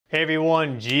Hey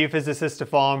everyone, geophysicist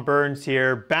Stefan Burns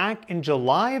here. Back in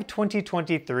July of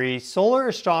 2023, solar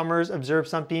astronomers observed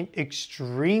something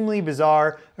extremely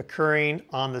bizarre occurring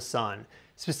on the sun.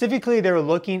 Specifically, they were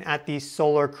looking at the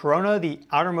solar corona, the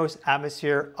outermost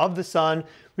atmosphere of the sun,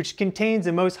 which contains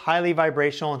the most highly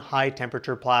vibrational and high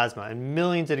temperature plasma in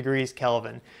millions of degrees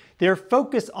Kelvin. They're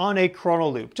focused on a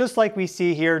coronal loop, just like we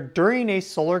see here during a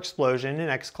solar explosion, an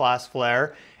X-class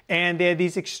flare. And they had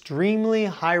these extremely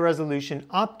high resolution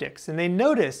optics. And they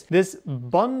noticed this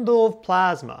bundle of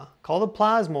plasma, called a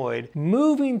plasmoid,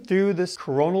 moving through this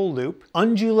coronal loop,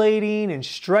 undulating and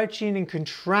stretching and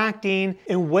contracting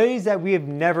in ways that we have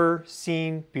never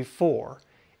seen before.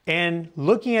 And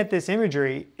looking at this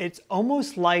imagery, it's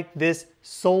almost like this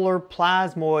solar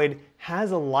plasmoid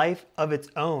has a life of its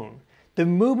own. The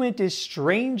movement is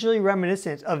strangely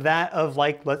reminiscent of that of,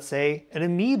 like, let's say, an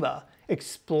amoeba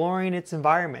exploring its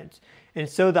environment. And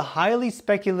so the highly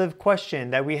speculative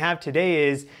question that we have today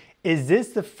is this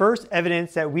the first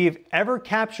evidence that we have ever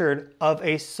captured of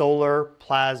a solar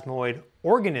plasmoid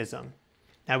organism?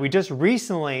 Now, we just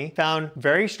recently found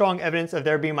very strong evidence of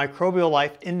there being microbial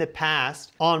life in the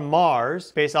past on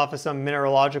Mars based off of some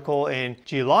mineralogical and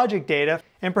geologic data.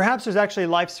 And perhaps there's actually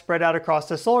life spread out across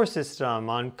the solar system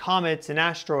on comets and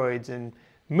asteroids and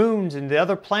moons and the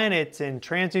other planets and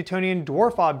trans-Newtonian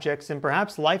dwarf objects, and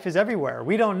perhaps life is everywhere.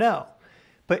 We don't know.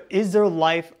 But is there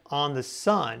life on the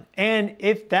sun? And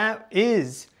if that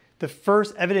is the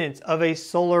first evidence of a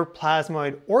solar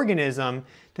plasmoid organism,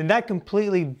 then that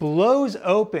completely blows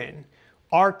open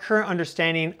our current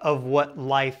understanding of what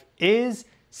life is,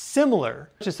 similar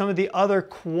to some of the other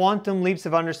quantum leaps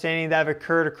of understanding that have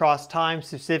occurred across time,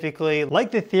 specifically like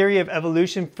the theory of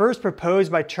evolution first proposed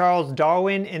by Charles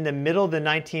Darwin in the middle of the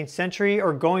 19th century,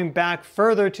 or going back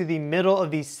further to the middle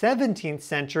of the 17th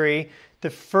century, the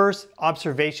first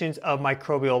observations of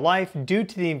microbial life due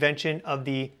to the invention of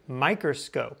the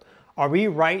microscope. Are we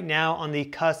right now on the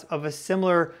cusp of a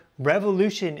similar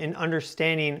revolution in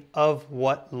understanding of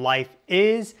what life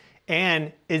is?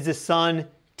 And is the sun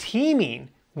teeming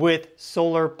with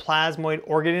solar plasmoid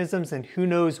organisms and who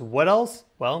knows what else?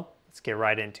 Well, let's get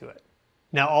right into it.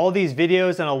 Now, all these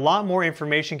videos and a lot more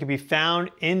information can be found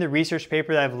in the research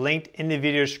paper that I've linked in the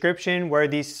video description, where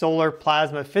these solar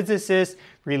plasma physicists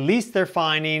released their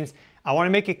findings. I want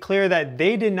to make it clear that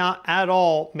they did not at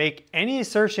all make any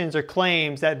assertions or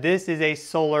claims that this is a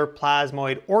solar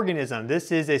plasmoid organism.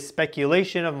 This is a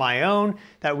speculation of my own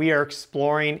that we are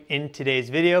exploring in today's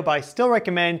video, but I still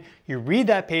recommend you read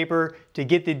that paper to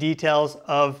get the details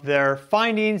of their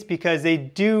findings, because they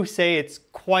do say it's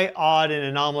quite odd and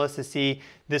anomalous to see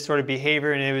this sort of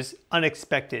behavior, and it was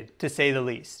unexpected, to say the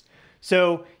least.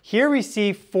 So here we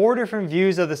see 4 different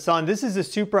views of the sun. This is a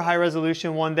super high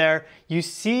resolution one there. You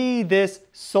see this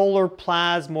solar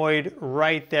plasmoid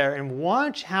right there, and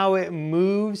watch how it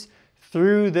moves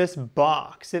through this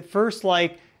box. It first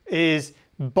is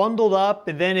bundled up,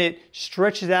 and then it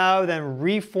stretches out, then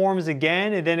reforms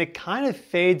again, and then it kind of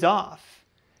fades off.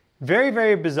 Very,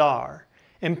 very bizarre.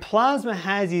 And plasma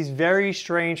has these very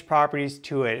strange properties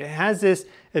to it. It has this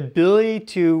ability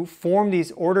to form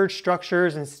these ordered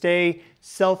structures and stay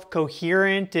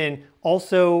self-coherent, and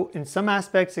also in some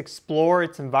aspects explore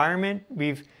its environment.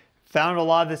 We've found a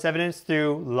lot of this evidence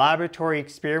through laboratory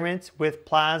experiments with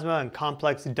plasma and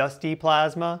complex dusty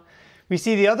plasma. We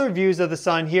see the other views of the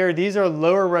sun here. These are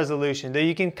lower resolution, though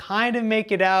you can kind of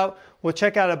make it out. We'll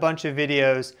check out a bunch of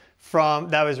videos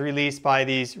that was released by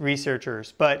these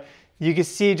researchers. But you can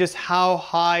see just how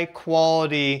high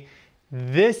quality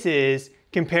this is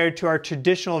compared to our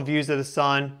traditional views of the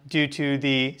sun due to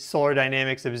the Solar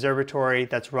Dynamics Observatory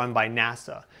that's run by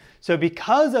NASA. So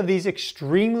because of these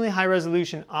extremely high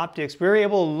resolution optics, we were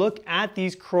able to look at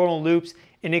these coronal loops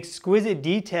in exquisite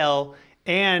detail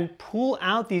and pull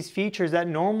out these features that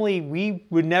normally we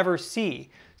would never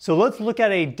see. So let's look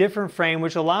at a different frame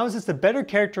which allows us to better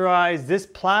characterize this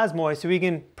plasmoid so we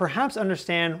can perhaps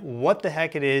understand what the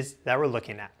heck it is that we're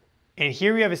looking at. And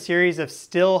here we have a series of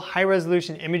still high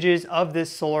resolution images of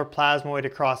this solar plasmoid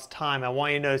across time. I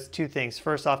want you to notice 2 things.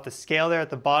 First off, the scale there at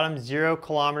the bottom, 0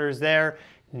 kilometers there,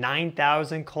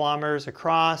 9,000 kilometers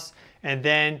across. And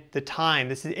then the time,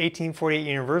 this is 1848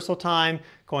 universal time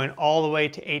going all the way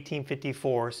to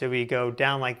 1854. So we go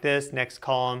down like this, next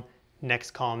column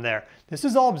there. This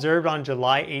was all observed on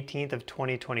July 18th of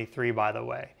 2023, by the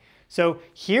way. So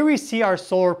here we see our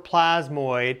solar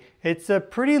plasmoid. It's a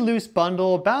pretty loose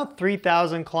bundle, about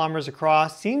 3,000 kilometers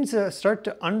across. Seems to start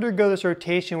to undergo this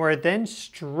rotation where it then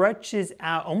stretches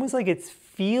out, almost like it's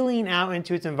feeling out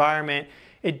into its environment.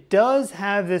 It does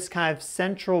have this kind of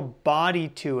central body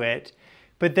to it,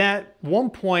 But at one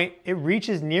point, it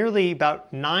reaches nearly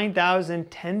about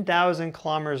 9,000, 10,000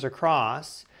 kilometers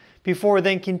across, before it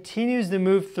then continues to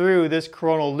move through this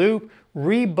coronal loop,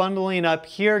 rebundling up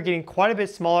here, getting quite a bit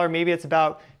smaller. Maybe it's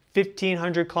about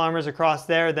 1,500 kilometers across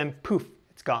there, then poof,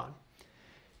 it's gone.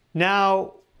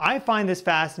 Now, I find this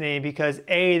fascinating because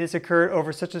A, this occurred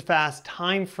over such a fast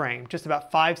time frame, just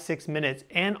about 5-6 minutes,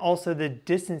 and also the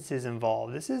distances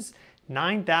involved. This is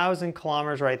 9,000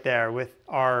 kilometers right there with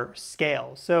our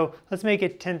scale. So let's make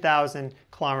it 10,000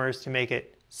 kilometers to make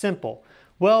it simple.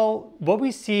 Well, what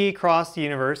we see across the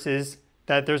universe is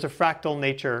that there's a fractal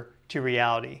nature to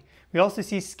reality. We also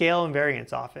see scale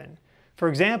invariance often. For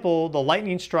example, the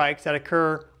lightning strikes that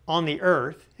occur on the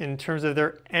Earth, in terms of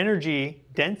their energy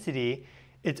density,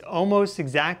 it's almost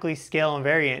exactly scale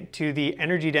invariant to the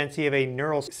energy density of a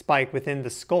neural spike within the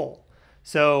skull.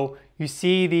 So you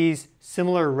see these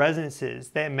similar resonances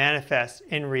that manifest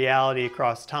in reality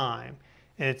across time.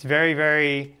 And it's very,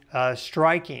 very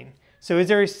striking. So is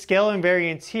there a scale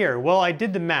invariance here? Well, I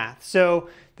did the math. So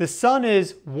the sun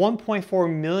is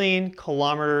 1.4 million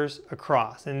kilometers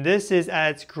across. And this is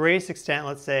at its greatest extent,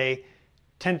 let's say,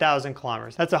 10,000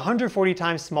 kilometers. That's 140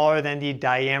 times smaller than the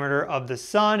diameter of the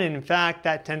sun. And in fact,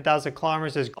 that 10,000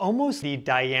 kilometers is almost the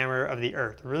diameter of the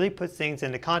Earth. It really puts things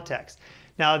into context.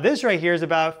 Now this right here is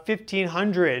about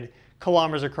 1,500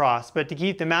 kilometers across, but to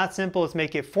keep the math simple, let's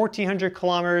make it 1,400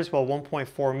 kilometers. Well,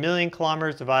 1.4 million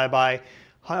kilometers divided by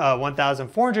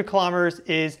 1,400 kilometers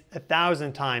is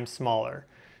 1,000 times smaller.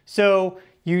 So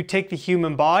you take the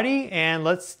human body, and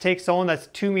let's take someone that's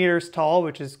 2 meters tall,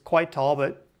 which is quite tall,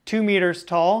 but 2 meters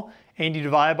tall, and you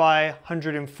divide by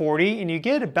 140, and you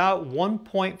get about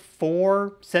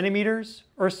 1.4 centimeters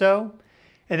or so.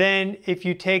 And then if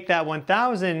you take that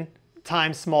 1,000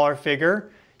 times smaller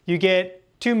figure, you get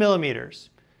 2 millimeters.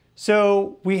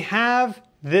 So we have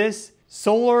this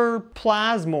solar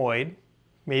plasmoid,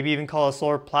 maybe even call a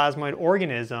solar plasmoid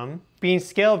organism, being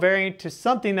scale variant to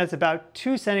something that's about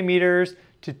 2 centimeters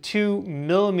to 2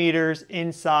 millimeters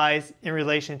in size in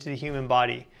relation to the human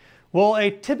body. Well, a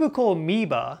typical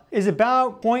amoeba is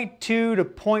about 0.2 to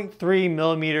 0.3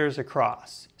 millimeters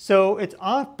across. So it's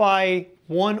off by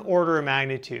 1 order of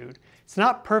magnitude. It's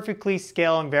not perfectly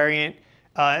scale invariant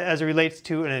as it relates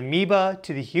to an amoeba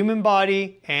to the human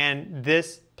body and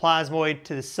this plasmoid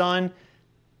to the sun,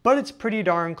 but it's pretty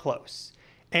darn close.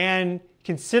 And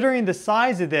considering the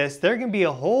size of this, there can be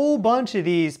a whole bunch of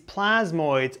these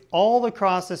plasmoids all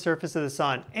across the surface of the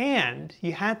sun. And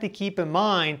you have to keep in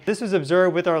mind, this was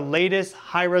observed with our latest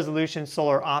high-resolution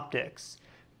solar optics.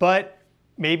 But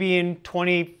maybe in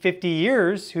 20, 50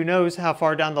 years, who knows how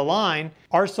far down the line,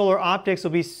 our solar optics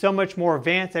will be so much more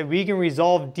advanced that we can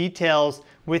resolve details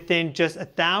within just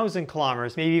 1,000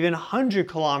 kilometers, maybe even 100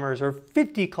 kilometers, or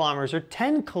 50 kilometers, or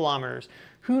 10 kilometers.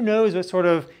 Who knows what sort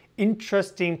of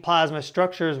interesting plasma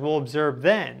structures we'll observe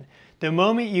then. The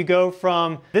moment you go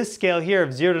from this scale here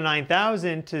of 0 to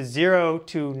 9,000 to 0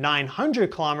 to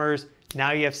 900 kilometers,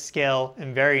 now you have scale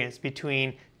invariance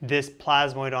between this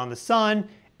plasmoid on the sun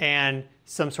and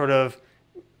some sort of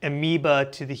amoeba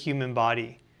to the human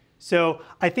body. So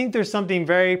I think there's something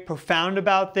very profound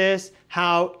about this,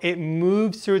 how it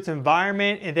moves through its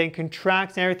environment and then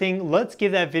contracts and everything. Let's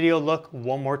give that video a look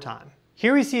one more time.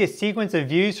 Here we see a sequence of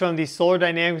views from the Solar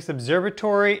Dynamics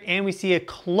Observatory, and we see a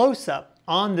close-up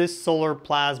on this solar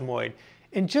plasmoid.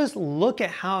 And just look at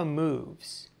how it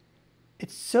moves.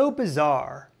 It's so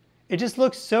bizarre. It just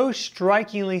looks so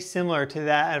strikingly similar to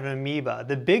that of an amoeba.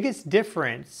 The biggest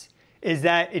difference is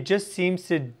that it just seems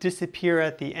to disappear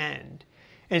at the end.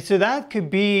 And so that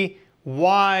could be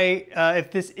why,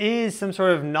 if this is some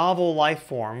sort of novel life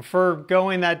form, for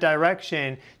going that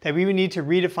direction, that we would need to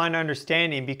redefine our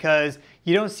understanding, because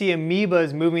you don't see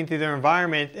amoebas moving through their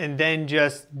environment and then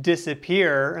just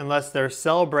disappear unless their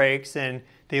cell breaks and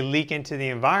they leak into the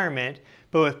environment.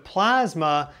 But with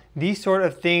plasma, these sort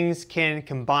of things can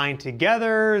combine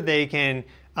together. They can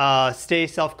stay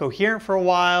self-coherent for a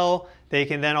while. They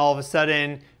can then all of a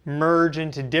sudden merge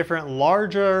into different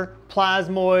larger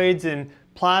plasmoids and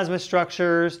plasma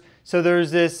structures. So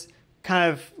there's this kind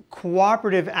of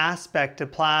cooperative aspect to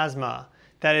plasma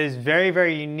that is very,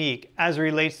 very unique as it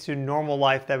relates to normal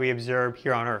life that we observe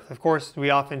here on Earth. Of course, we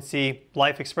often see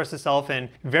life express itself in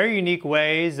very unique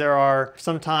ways. There are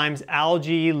sometimes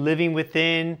algae living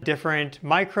within different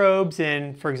microbes,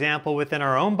 and for example, within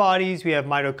our own bodies, we have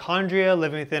mitochondria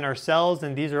living within our cells,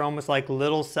 and these are almost like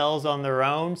little cells on their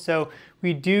own. So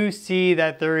we do see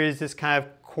that there is this kind of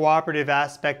cooperative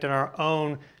aspect in our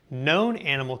own known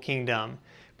animal kingdom.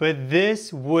 But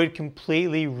this would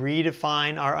completely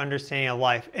redefine our understanding of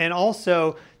life. And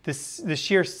also the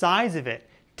sheer size of it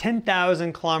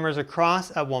 10,000 kilometers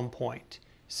across at one point.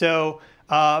 So,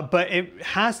 but it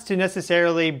has to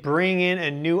necessarily bring in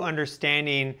a new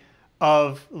understanding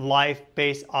of life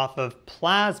based off of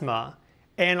plasma.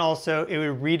 And also it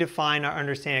would redefine our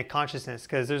understanding of consciousness,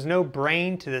 because there's no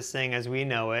brain to this thing as we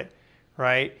know it,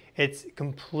 right? It's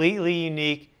completely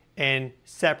unique and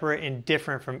separate and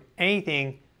different from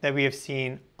anything that we have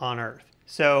seen on Earth.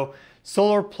 So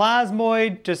solar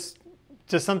plasmoid, just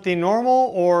something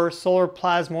normal, or solar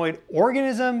plasmoid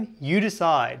organism, you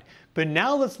decide. But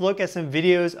now let's look at some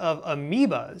videos of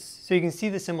amoebas so you can see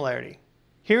the similarity.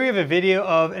 Here we have a video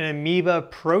of an amoeba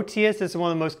proteus. This is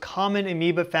one of the most common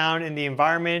amoeba found in the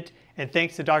environment. And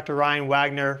thanks to Dr. Ryan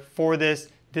Wagner for this.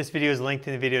 This video is linked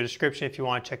in the video description if you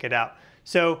want to check it out.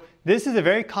 So this is a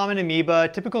very common amoeba.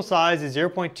 Typical size is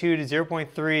 0.2 to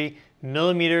 0.3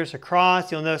 millimeters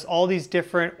across. You'll notice all these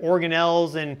different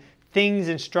organelles and things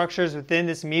and structures within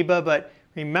this amoeba, but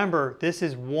remember, this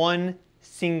is one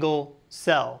single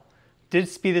cell. Did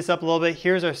speed this up a little bit.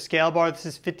 Here's our scale bar. This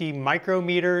is 50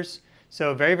 micrometers,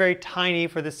 so very, very tiny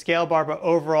for the scale bar, but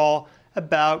overall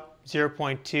about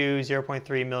 0.2,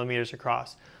 0.3 millimeters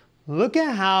across. Look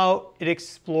at how it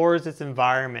explores its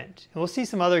environment. And we'll see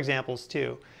some other examples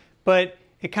too, but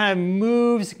it kind of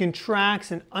moves,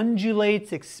 contracts, and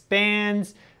undulates,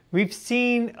 expands. We've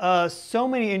seen so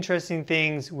many interesting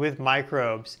things with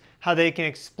microbes, how they can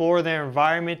explore their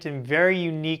environment in very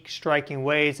unique, striking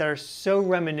ways that are so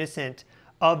reminiscent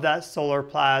of that solar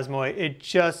plasmoid. It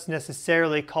just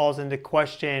necessarily calls into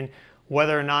question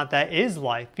whether or not that is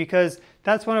life, because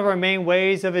that's one of our main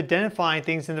ways of identifying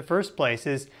things in the first place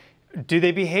is, do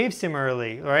they behave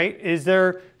similarly, right? Is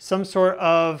there some sort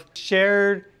of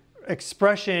shared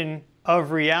expression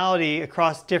of reality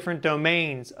across different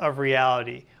domains of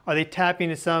reality? Are they tapping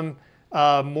into some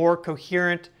more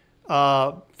coherent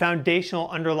foundational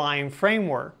underlying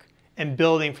framework and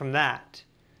building from that?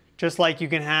 Just like you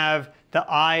can have the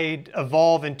eye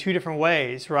evolve in two different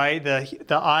ways, right?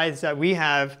 The eyes that we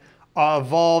have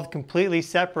evolved completely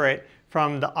separate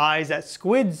from the eyes that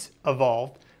squids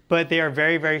evolved, but they are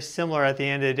very, very similar at the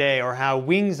end of the day, or how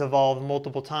wings evolved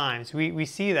multiple times. We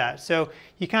see that. So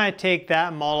you kind of take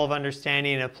that model of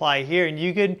understanding and apply here, and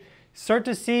you could start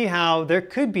to see how there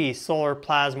could be solar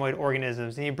plasmoid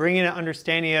organisms. And you bring in an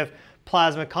understanding of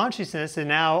plasma consciousness, and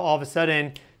now all of a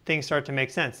sudden things start to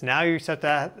make sense. Now you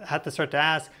have to start to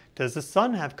ask, does the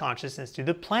sun have consciousness? Do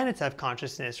the planets have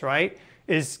consciousness, right?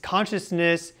 Is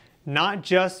consciousness not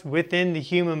just within the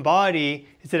human body,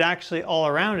 is it actually all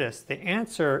around us? The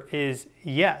answer is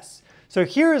yes. So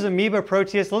here is amoeba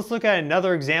proteus. Let's look at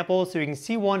another example so we can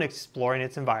see one exploring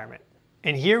its environment.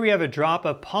 And here we have a drop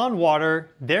of pond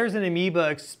water. There's an amoeba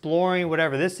exploring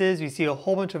whatever this is. We see a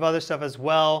whole bunch of other stuff as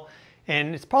well.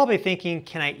 And it's probably thinking,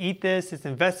 can I eat this? It's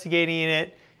investigating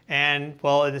it. And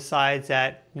well, it decides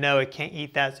that no, it can't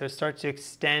eat that. So it starts to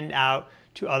extend out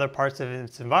to other parts of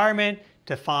its environment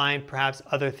to find perhaps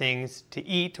other things to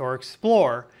eat or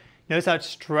explore. Notice how it's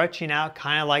stretching out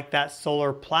kind of like that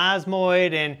solar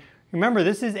plasmoid. And remember,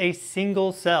 this is a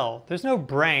single cell. There's no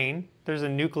brain. There's a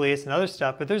nucleus and other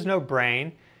stuff, but there's no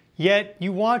brain. Yet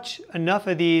you watch enough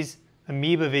of these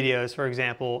amoeba videos, for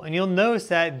example, and you'll notice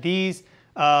that these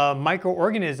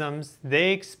microorganisms,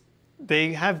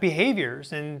 they have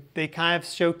behaviors and they kind of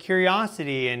show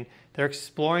curiosity, and they're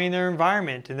exploring their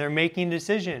environment and they're making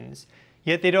decisions,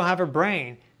 yet they don't have a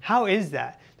brain. How is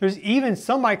that? There's even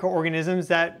some microorganisms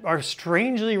that are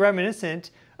strangely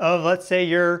reminiscent of, let's say,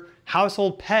 your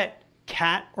household pet,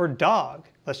 cat or dog.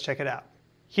 Let's check it out.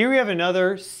 Here we have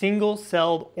another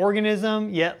single-celled organism,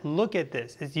 yet look at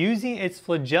this. It's using its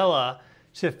flagella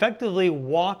to effectively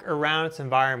walk around its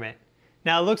environment.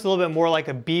 Now it looks a little bit more like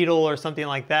a beetle or something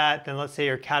like that than, let's say,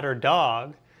 your cat or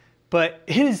dog, but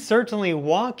it is certainly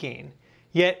walking,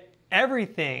 yet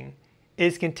everything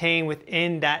is contained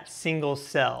within that single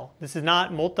cell. This is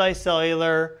not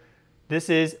multicellular. This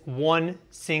is one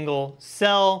single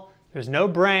cell. There's no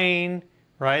brain,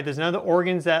 right? There's none of the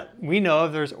organs that we know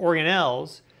of. There's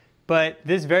organelles, but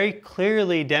this very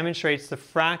clearly demonstrates the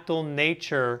fractal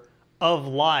nature of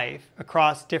life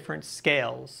across different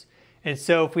scales. And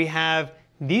so if we have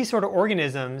these sort of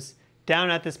organisms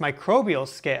down at this microbial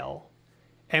scale,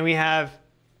 and we have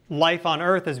life on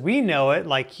Earth as we know it,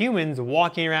 like humans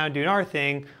walking around doing our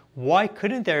thing, why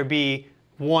couldn't there be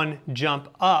one jump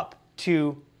up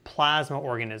to plasma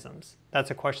organisms?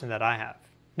 That's a question that I have.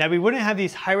 Now, we wouldn't have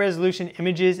these high-resolution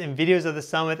images and videos of the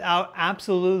sun without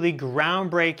absolutely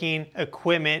groundbreaking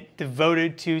equipment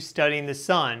devoted to studying the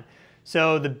sun.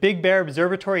 So the Big Bear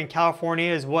Observatory in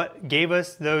California is what gave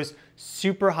us those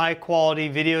super high quality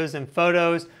videos and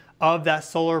photos of that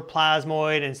solar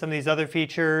plasmoid and some of these other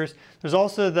features. There's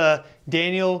also the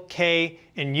Daniel K.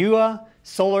 Inouye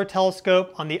Solar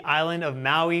Telescope on the island of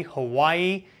Maui,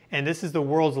 Hawaii. And this is the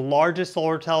world's largest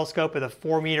solar telescope with a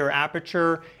 4-meter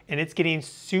aperture, and it's getting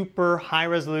super high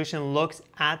resolution looks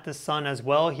at the sun as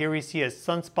well. Here we see a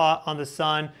sunspot on the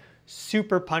sun,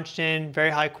 super punched in, very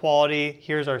high quality.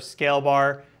 Here's our scale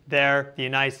bar there, the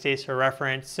United States for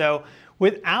reference. So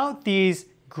without these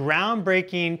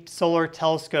groundbreaking solar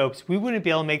telescopes, we wouldn't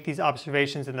be able to make these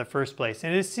observations in the first place.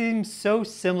 And it seems so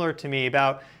similar to me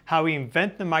about how we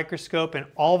invent the microscope and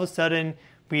all of a sudden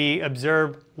we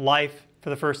observe life for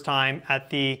the first time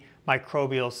at the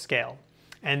microbial scale.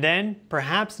 And then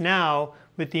perhaps now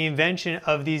with the invention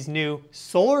of these new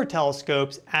solar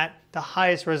telescopes at the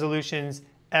highest resolutions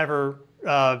ever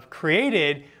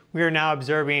created, we are now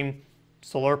observing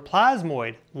solar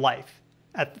plasmoid life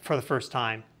for the first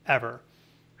time ever.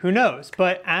 Who knows?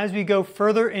 But as we go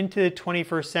further into the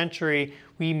 21st century,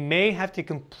 we may have to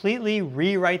completely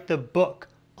rewrite the book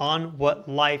on what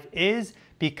life is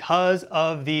because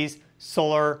of these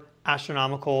solar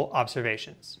astronomical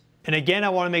observations. And again, I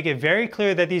want to make it very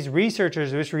clear that these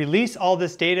researchers which released all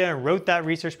this data and wrote that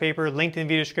research paper linked in the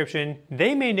video description,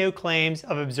 they made no claims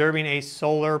of observing a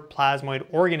solar plasmoid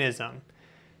organism.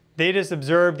 They just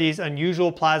observed these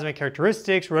unusual plasma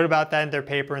characteristics, wrote about that in their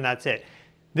paper, and that's it.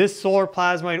 This solar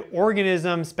plasmoid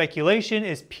organism speculation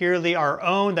is purely our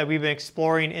own that we've been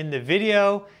exploring in the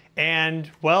video. And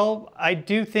well, I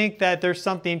do think that there's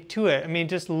something to it. I mean,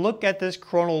 just look at this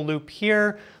coronal loop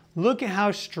here. Look at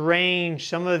how strange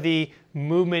some of the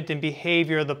movement and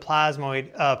behavior of the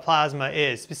plasma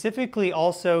is. Specifically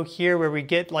also here where we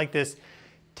get like this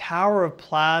tower of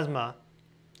plasma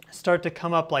start to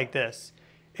come up like this.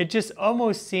 It just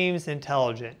almost seems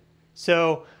intelligent.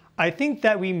 So I think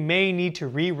that we may need to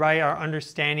rewrite our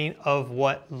understanding of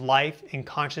what life and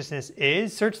consciousness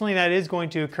is. Certainly that is going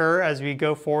to occur as we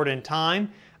go forward in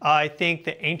time. I think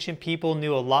the ancient people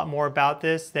knew a lot more about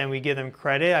this than we give them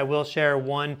credit. I will share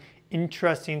one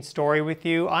interesting story with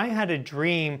you. I had a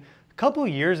dream a couple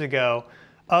years ago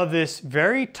of this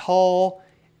very tall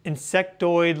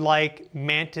insectoid-like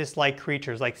mantis-like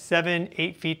creatures, like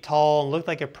 7-8 feet tall and looked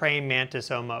like a praying mantis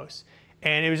almost.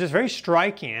 And it was just very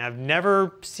striking. I've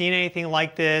never seen anything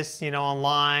like this,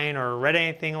 online or read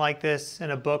anything like this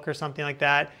in a book or something like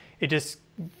that. It just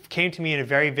came to me in a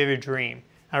very vivid dream.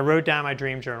 I wrote down my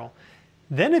dream journal.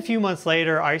 Then a few months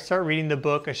later, I start reading the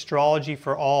book Astrology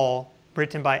for All,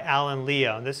 written by Alan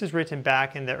Leo. And this was written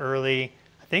back in the early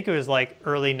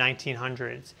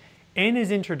 1900s. In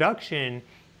his introduction,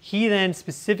 he then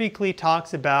specifically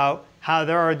talks about how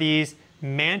there are these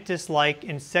mantis-like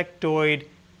insectoid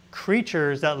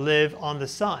creatures that live on the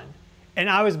sun. And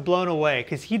I was blown away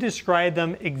because he described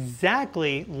them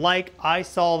exactly like I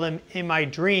saw them in my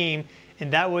dream,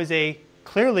 and that was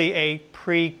clearly a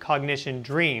precognition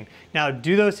dream. Now,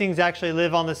 do those things actually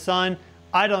live on the sun?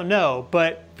 I don't know,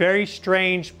 but very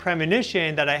strange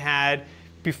premonition that I had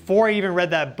before I even read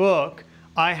that book.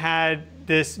 I had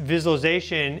this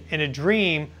visualization in a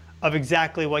dream of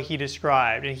exactly what he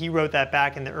described, and he wrote that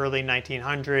back in the early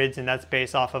 1900s, and that's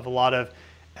based off of a lot of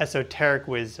esoteric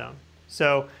wisdom.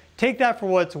 So take that for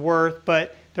what it's worth,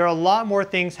 but there are a lot more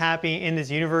things happening in this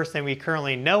universe than we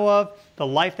currently know of. The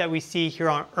life that we see here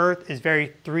on Earth is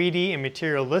very 3D and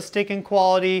materialistic in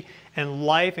quality, and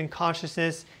life and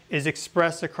consciousness is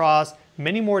expressed across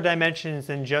many more dimensions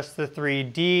than just the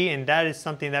 3D, and that is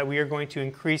something that we are going to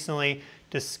increasingly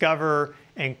discover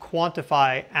and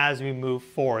quantify as we move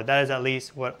forward. That is at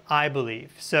least what I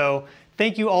believe. So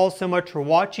thank you all so much for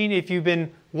watching. If you've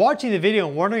been watching the video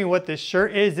and wondering what this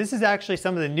shirt is, this is actually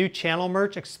some of the new channel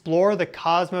merch. Explore the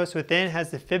Cosmos Within. It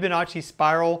has the Fibonacci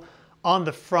spiral on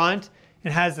the front.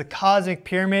 It has the cosmic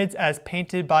pyramids as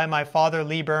painted by my father,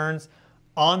 Lee Burns,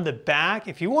 on the back.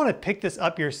 If you want to pick this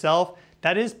up yourself,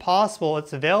 that is possible.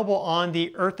 It's available on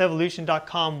the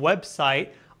earthevolution.com website.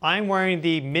 I'm wearing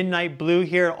the midnight blue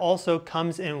here. It also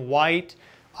comes in white.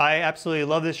 I absolutely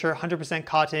love this shirt, 100%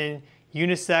 cotton,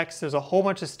 unisex. There's a whole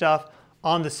bunch of stuff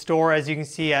on the store, as you can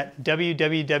see at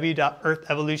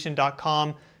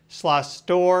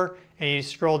www.earthevolution.com/store, and you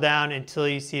scroll down until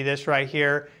you see this right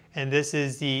here. And this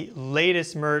is the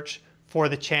latest merch for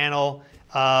the channel.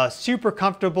 Super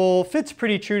comfortable, fits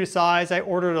pretty true to size. I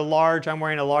ordered a large. I'm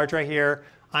wearing a large right here.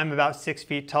 I'm about 6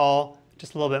 feet tall,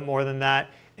 just a little bit more than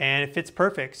that, and it fits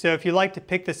perfect. So if you'd like to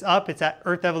pick this up, it's at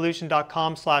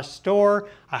earthevolution.com/store.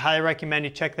 I highly recommend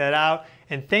you check that out.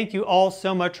 And thank you all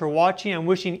so much for watching. I'm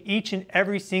wishing each and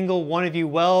every single one of you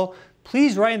well.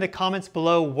 Please write in the comments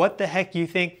below what the heck you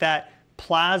think that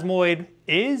plasmoid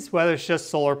is, whether it's just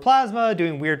solar plasma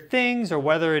doing weird things or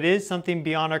whether it is something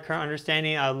beyond our current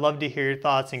understanding. I'd love to hear your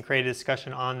thoughts and create a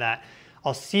discussion on that.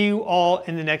 I'll see you all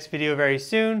in the next video very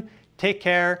soon. Take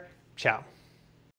care. Ciao.